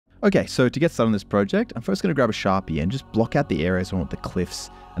Okay, so to get started on this project, I'm first going to grab a Sharpie and just block out the areas I want the cliffs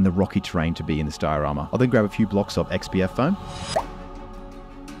and the rocky terrain to be in this diorama. I'll then grab a few blocks of XPF foam.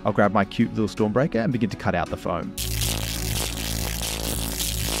 I'll grab my cute little Stormbreaker and begin to cut out the foam.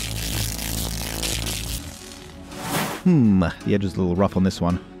 The edge is a little rough on this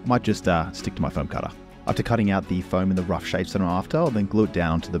one. Might just stick to my foam cutter. After cutting out the foam in the rough shapes that I'm after, I'll then glue it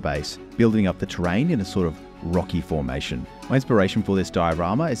down onto the base, building up the terrain in a sort of rocky formation. My inspiration for this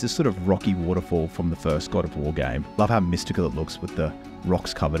diorama is this sort of rocky waterfall from the first God of War game. Love how mystical it looks with the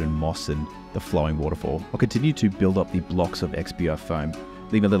rocks covered in moss and the flowing waterfall. I'll continue to build up the blocks of XPF foam,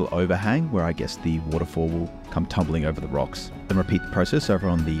 leave a little overhang where I guess the waterfall will come tumbling over the rocks. Then repeat the process over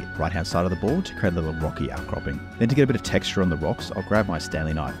on the right hand side of the board to create a little rocky outcropping. Then to get a bit of texture on the rocks, I'll grab my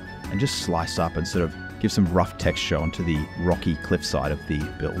Stanley knife and just slice up and sort of give some rough texture onto the rocky cliffside of the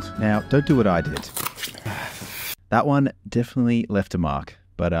build. Now, don't do what I did. That one definitely left a mark,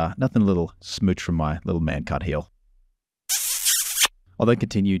 but nothing a little smooch from my little man cut heel. I'll then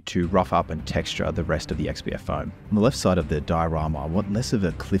continue to rough up and texture the rest of the XPF foam. On the left side of the diorama, I want less of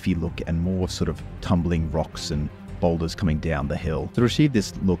a cliffy look and more sort of tumbling rocks and boulders coming down the hill. To achieve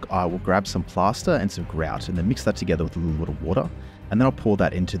this look, I will grab some plaster and some grout and then mix that together with a little bit of water. And then I'll pour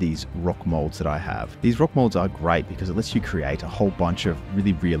that into these rock molds that I have. These rock molds are great because it lets you create a whole bunch of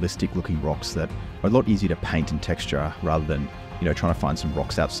really realistic looking rocks that are a lot easier to paint and texture rather than, trying to find some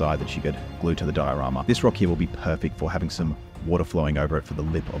rocks outside that you could glue to the diorama. This rock here will be perfect for having some water flowing over it for the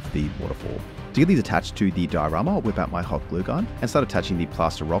lip of the waterfall. To get these attached to the diorama, I'll whip out my hot glue gun and start attaching the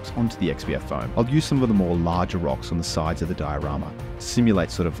plaster rocks onto the XPF foam. I'll use some of the more larger rocks on the sides of the diorama to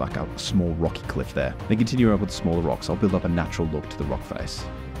simulate sort of like a small rocky cliff there. Then continue over with the smaller rocks, I'll build up a natural look to the rock face.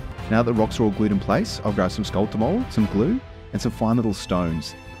 Now that the rocks are all glued in place, I'll grab some sculptor mold, some glue, and some fine little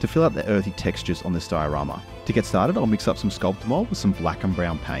stones to fill out the earthy textures on this diorama. To get started, I'll mix up some sculptor mold with some black and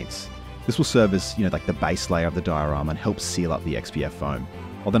brown paints. This will serve as, like the base layer of the diorama and help seal up the XPF foam.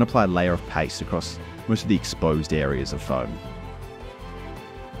 I'll then apply a layer of paste across most of the exposed areas of foam.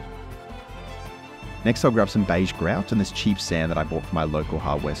 Next, I'll grab some beige grout and this cheap sand that I bought from my local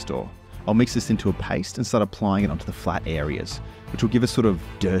hardware store. I'll mix this into a paste and start applying it onto the flat areas, which will give a sort of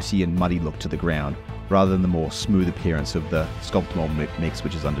dirty and muddy look to the ground, rather than the more smooth appearance of the sculptor mold mix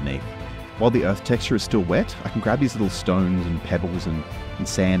which is underneath. While the earth texture is still wet, I can grab these little stones and pebbles and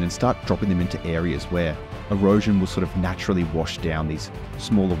sand and start dropping them into areas where erosion will sort of naturally wash down these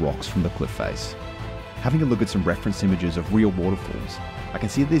smaller rocks from the cliff face. Having a look at some reference images of real waterfalls, I can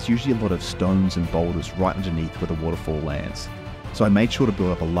see that there's usually a lot of stones and boulders right underneath where the waterfall lands. So I made sure to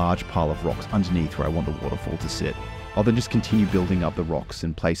build up a large pile of rocks underneath where I want the waterfall to sit. I'll then just continue building up the rocks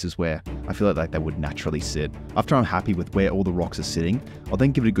in places where I feel like they would naturally sit. After I'm happy with where all the rocks are sitting, I'll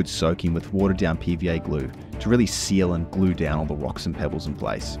then give it a good soaking with watered down PVA glue to really seal and glue down all the rocks and pebbles in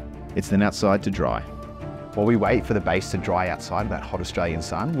place. It's then outside to dry. While we wait for the base to dry outside of that hot Australian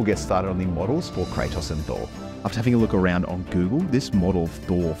sun, we'll get started on the models for Kratos and Thor. After having a look around on Google, this model of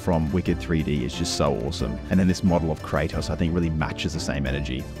Thor from Wicked 3D is just so awesome. And then this model of Kratos I think really matches the same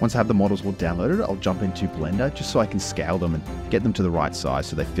energy. Once I have the models all downloaded, I'll jump into Blender just so I can scale them and get them to the right size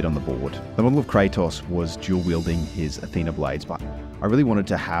so they fit on the board. The model of Kratos was dual wielding his Athena blades, but I really wanted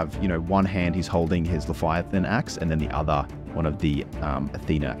to have, one hand he's holding his Leviathan axe and then the other one of the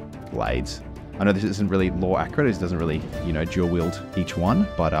Athena blades. I know this isn't really lore accurate, it doesn't really, dual wield each one,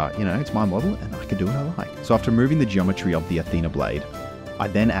 but, it's my model and I can do what I like. So after removing the geometry of the Athena blade, I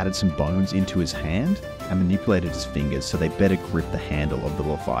then added some bones into his hand and manipulated his fingers so they better grip the handle of the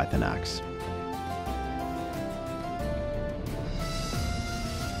Leviathan axe.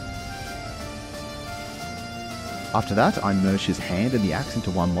 After that, I merged his hand and the axe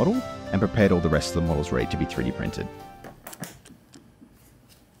into one model and prepared all the rest of the models ready to be 3D printed.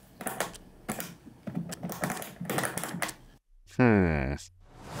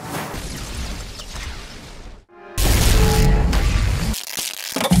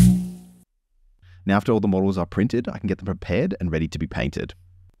 Now after all the models are printed, I can get them prepared and ready to be painted.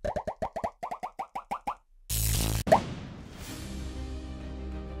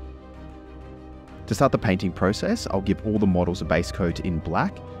 To start the painting process, I'll give all the models a base coat in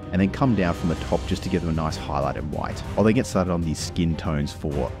black and then come down from the top just to give them a nice highlight in white. I'll then get started on these skin tones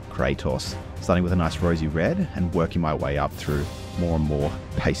for Kratos, starting with a nice rosy red and working my way up through more and more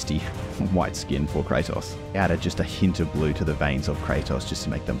pasty white skin for Kratos. I added just a hint of blue to the veins of Kratos just to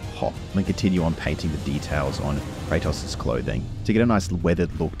make them pop, and then continue on painting the details on Kratos' clothing. To get a nice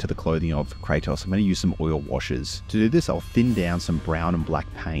weathered look to the clothing of Kratos, I'm going to use some oil washes. To do this, I'll thin down some brown and black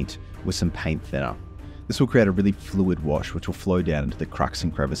paint with some paint thinner. This will create a really fluid wash which will flow down into the cracks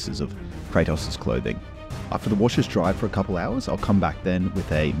and crevices of Kratos' clothing. After the wash is dried for a couple hours, I'll come back then with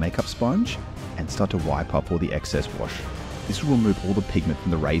a makeup sponge and start to wipe up all the excess wash. This will remove all the pigment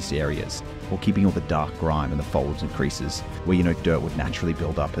from the raised areas, while keeping all the dark grime in the folds and creases, where dirt would naturally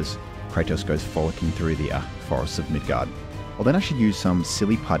build up as Kratos goes frolicking through the forests of Midgard. I'll then actually use some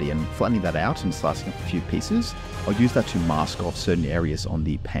silly putty and flattening that out and slicing up a few pieces. I'll use that to mask off certain areas on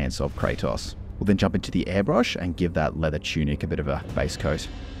the pants of Kratos. We'll then jump into the airbrush and give that leather tunic a bit of a base coat.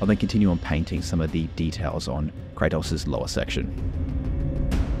 I'll then continue on painting some of the details on Kratos' lower section.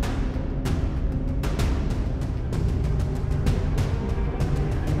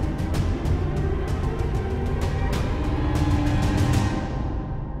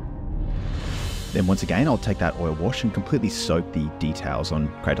 Then once again, I'll take that oil wash and completely soak the details on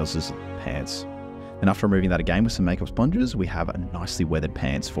Kratos' pants. And after removing that again with some makeup sponges, we have a nicely weathered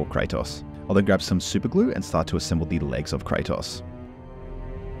pants for Kratos. I'll then grab some super glue and start to assemble the legs of Kratos.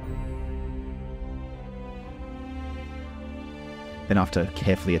 Then after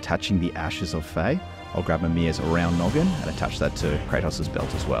carefully attaching the ashes of Faye, I'll grab Mimir's round noggin and attach that to Kratos'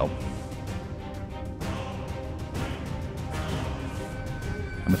 belt as well.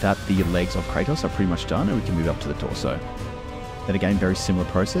 And with that, the legs of Kratos are pretty much done and we can move up to the torso. Then again, very similar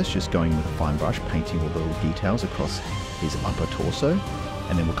process, just going with a fine brush, painting all the little details across his upper torso.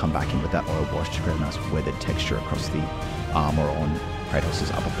 And then we'll come back in with that oil wash to create a nice weathered texture across the armor on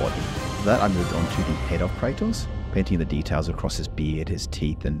Kratos' upper body. For that, I moved on to the head of Kratos, painting the details across his beard, his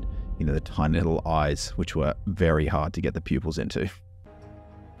teeth, and the tiny little eyes, which were very hard to get the pupils into.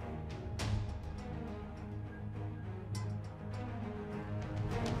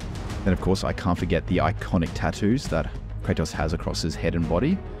 Then of course, I can't forget the iconic tattoos that Kratos has across his head and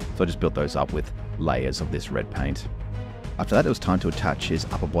body, so I just built those up with layers of this red paint. After that, it was time to attach his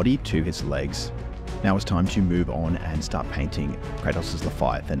upper body to his legs. Now it's time to move on and start painting Kratos'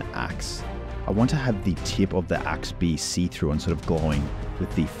 Leviathan axe. I want to have the tip of the axe be see-through and sort of glowing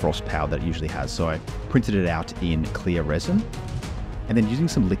with the frost power that it usually has, so I printed it out in clear resin. And then using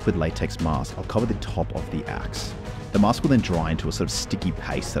some liquid latex mask, I'll cover the top of the axe. The mask will then dry into a sort of sticky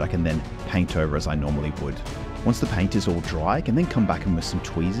paste that I can then paint over as I normally would. Once the paint is all dry, I can then come back in with some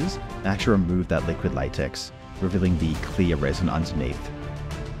tweezers and actually remove that liquid latex, revealing the clear resin underneath.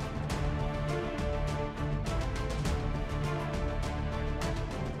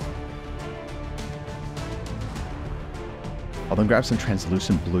 I'll then grab some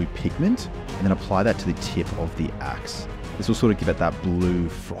translucent blue pigment and then apply that to the tip of the axe. This will sort of give it that blue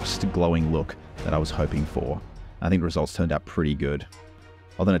frost glowing look that I was hoping for. I think the results turned out pretty good.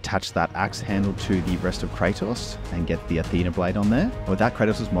 I'll then attach that axe handle to the rest of Kratos and get the Athena blade on there. With that,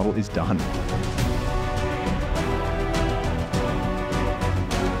 Kratos' model is done.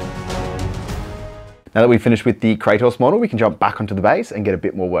 Now that we've finished with the Kratos model, we can jump back onto the base and get a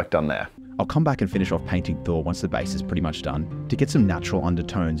bit more work done there. I'll come back and finish off painting Thor once the base is pretty much done. To get some natural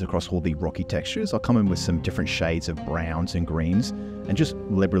undertones across all the rocky textures, I'll come in with some different shades of browns and greens and just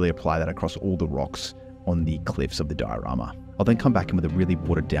liberally apply that across all the rocks on the cliffs of the diorama. I'll then come back in with a really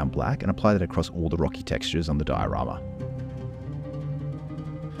watered down black and apply that across all the rocky textures on the diorama.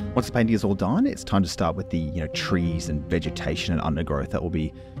 Once the painting is all done, it's time to start with the trees and vegetation and undergrowth that will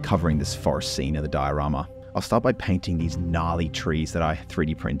be covering this forest scene in the diorama. I'll start by painting these gnarly trees that I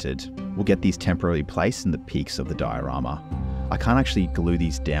 3D printed. We'll get these temporarily placed in the peaks of the diorama. I can't actually glue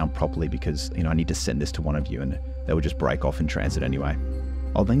these down properly because I need to send this to one of you and they will just break off in transit anyway.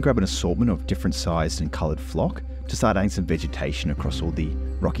 I'll then grab an assortment of different sized and coloured flock to start adding some vegetation across all the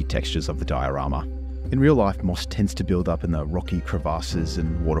rocky textures of the diorama. In real life, moss tends to build up in the rocky crevasses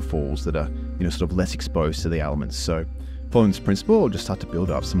and waterfalls that are, sort of less exposed to the elements. So following this principle, I'll just start to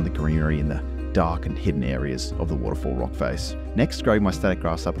build up some of the greenery in the dark and hidden areas of the waterfall rock face. Next, grabbing my static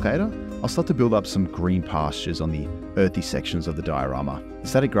grass applicator, I'll start to build up some green pastures on the earthy sections of the diorama. The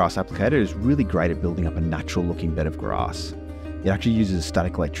static grass applicator is really great at building up a natural looking bed of grass. It actually uses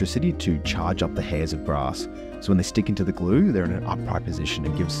static electricity to charge up the hairs of grass, so when they stick into the glue, they're in an upright position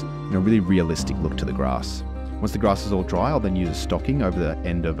and gives a really realistic look to the grass. Once the grass is all dry, I'll then use a stocking over the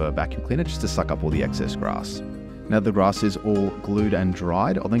end of a vacuum cleaner just to suck up all the excess grass. Now that the grass is all glued and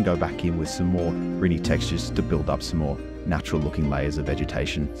dried, I'll then go back in with some more greeny textures to build up some more natural looking layers of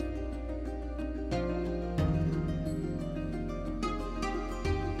vegetation.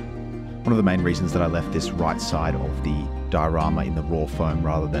 One of the main reasons that I left this right side of the diorama in the raw foam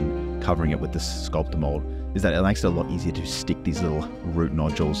rather than covering it with the sculptor mold is that it makes it a lot easier to stick these little root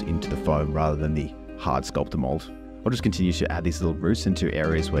nodules into the foam rather than the hard sculptor mold. I'll just continue to add these little roots into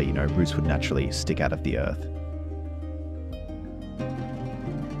areas where roots would naturally stick out of the earth.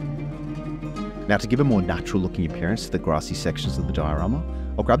 Now, to give a more natural looking appearance to the grassy sections of the diorama,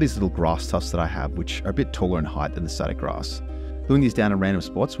 I'll grab these little grass tufts that I have, which are a bit taller in height than the static grass. Gluing these down in random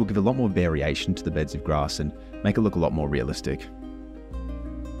spots will give a lot more variation to the beds of grass and make it look a lot more realistic.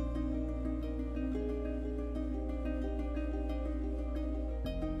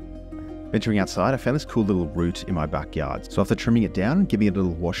 Venturing outside, I found this cool little root in my backyard, so after trimming it down and giving it a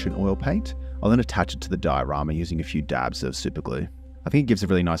little wash in oil paint, I'll then attach it to the diorama using a few dabs of super glue. I think it gives a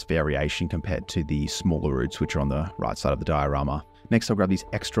really nice variation compared to the smaller roots which are on the right side of the diorama. Next, I'll grab these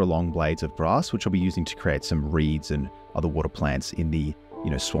extra long blades of grass, which I'll be using to create some reeds and other water plants in the,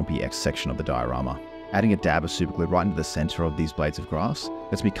 swampy X section of the diorama. Adding a dab of super glue right into the center of these blades of grass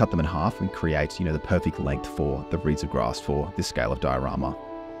lets me cut them in half and create, the perfect length for the reeds of grass for this scale of diorama.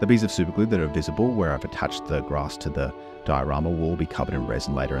 The beads of super glue that are visible where I've attached the grass to the diorama will all be covered in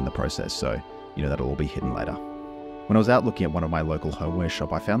resin later in the process, so that'll all be hidden later. When I was out looking at one of my local homeware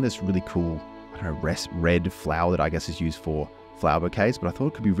shop, I found this really cool, red flower that I guess is used for flower bouquets, but I thought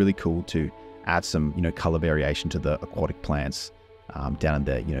it could be really cool to add some, color variation to the aquatic plants down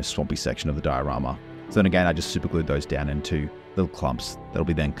in the, swampy section of the diorama. So then again, I just super glued those down into little clumps that'll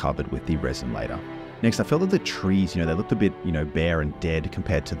be then covered with the resin later. Next, I felt that the trees, they looked a bit, bare and dead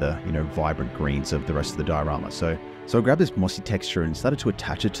compared to the, vibrant greens of the rest of the diorama. So I grabbed this mossy texture and started to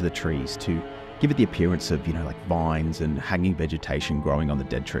attach it to the trees to give it the appearance of, like vines and hanging vegetation growing on the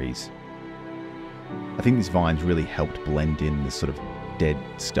dead trees. I think these vines really helped blend in the sort of dead,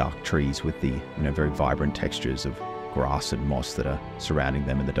 stark trees with the, very vibrant textures of grass and moss that are surrounding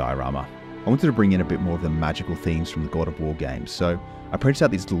them in the diorama. I wanted to bring in a bit more of the magical themes from the God of War games, so I printed out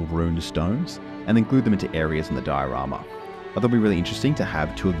these little runed stones and then glued them into areas in the diorama. I thought it'd be really interesting to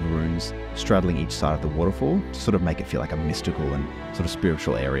have two of the runes straddling each side of the waterfall to sort of make it feel like a mystical and sort of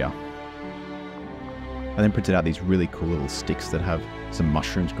spiritual area. I then printed out these really cool little sticks that have some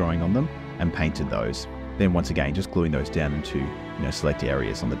mushrooms growing on them and painted those. Then once again, just gluing those down into, select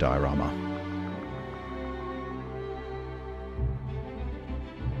areas on the diorama.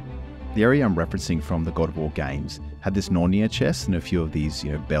 The area I'm referencing from the God of War games had this Narnia chest and a few of these,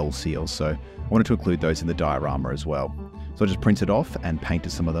 bell seals, so I wanted to include those in the diorama as well. So I just printed off and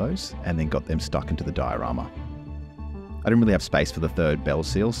painted some of those and then got them stuck into the diorama. I didn't really have space for the third bell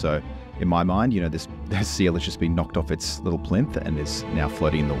seal, so in my mind, this seal has just been knocked off its little plinth and is now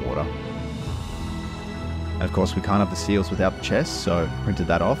floating in the water. And of course, we can't have the seals without the chest, so printed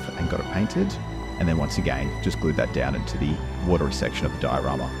that off and got it painted, and then once again, just glued that down into the watery section of the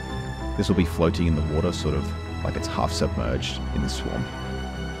diorama. This will be floating in the water, sort of like it's half submerged in the swamp.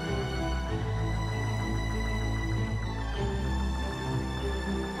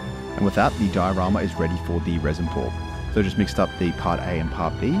 And with that, the diorama is ready for the resin pour. So I just mixed up the part A and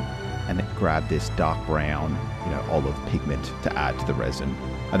part B, and then grabbed this dark brown, olive pigment to add to the resin.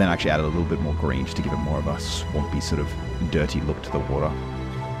 I then actually added a little bit more green just to give it more of a swampy, sort of dirty look to the water.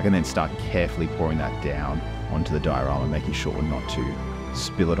 I can then start carefully pouring that down onto the diorama, making sure not to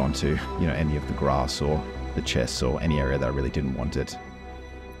spill it onto, any of the grass or the chests or any area that I really didn't want it.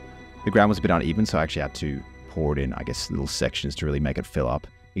 The ground was a bit uneven, so I actually had to pour it in, little sections to really make it fill up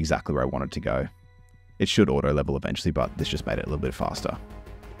exactly where I wanted to go. It should auto level eventually, but this just made it a little bit faster.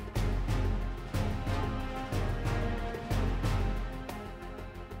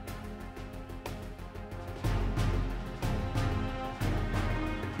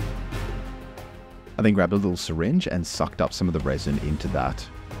 I then grabbed a little syringe and sucked up some of the resin into that.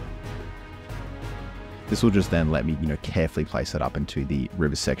 This will just then let me, carefully place it up into the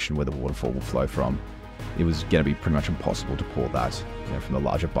river section where the waterfall will flow from. It was going to be pretty much impossible to pour that, from the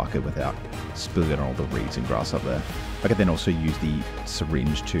larger bucket without spilling it on all the reeds and grass up there. I could then also use the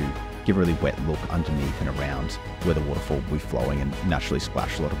syringe to give a really wet look underneath and around where the waterfall will be flowing and naturally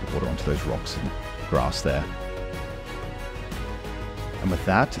splash a lot of water onto those rocks and grass there. And with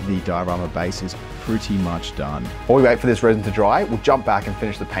that, the diorama base is pretty much done. While we wait for this resin to dry, we'll jump back and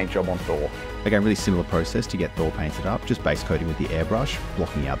finish the paint job on Thor. Again, really similar process to get Thor painted up, just base coating with the airbrush,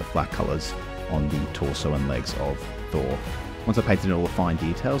 blocking out the flat colours on the torso and legs of Thor. Once I've painted in all the fine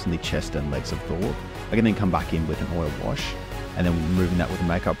details on the chest and legs of Thor, I can then come back in with an oil wash, and then removing that with a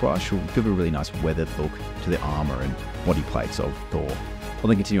makeup brush will give a really nice weathered look to the armour and body plates of Thor. I'll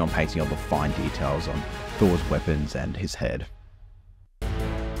then continue on painting all the fine details on Thor's weapons and his head.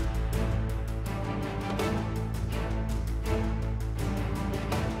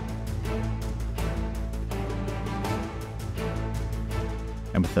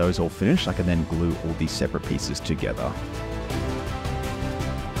 And with those all finished, I can then glue all these separate pieces together.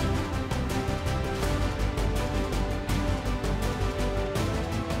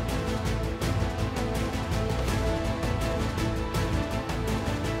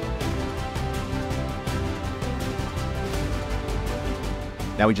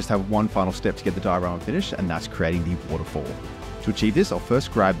 Now we just have one final step to get the diorama finished, and that's creating the waterfall. To achieve this, I'll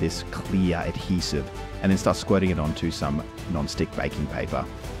first grab this clear adhesive and then start squirting it onto some non-stick baking paper.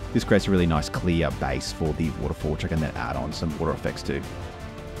 This creates a really nice clear base for the waterfall, which I can then add on some water effects to.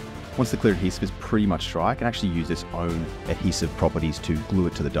 Once the clear adhesive is pretty much dry, I can actually use its own adhesive properties to glue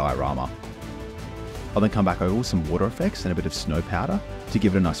it to the diorama. I'll then come back over with some water effects and a bit of snow powder to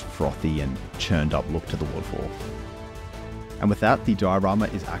give it a nice frothy and churned up look to the waterfall. And with that, the diorama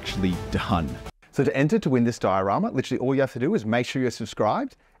is actually done. So to enter to win this diorama, literally all you have to do is make sure you're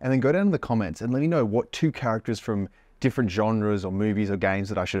subscribed and then go down in the comments and let me know what 2 characters from different genres or movies or games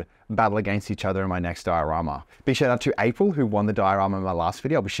that I should battle against each other in my next diorama. Big shout out to April, who won the diorama in my last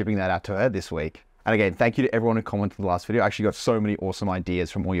video. I'll be shipping that out to her this week. And again, thank you to everyone who commented the last video. I actually got so many awesome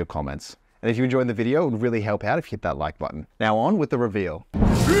ideas from all your comments. And if you enjoyed the video, it would really help out if you hit that like button. Now on with the reveal.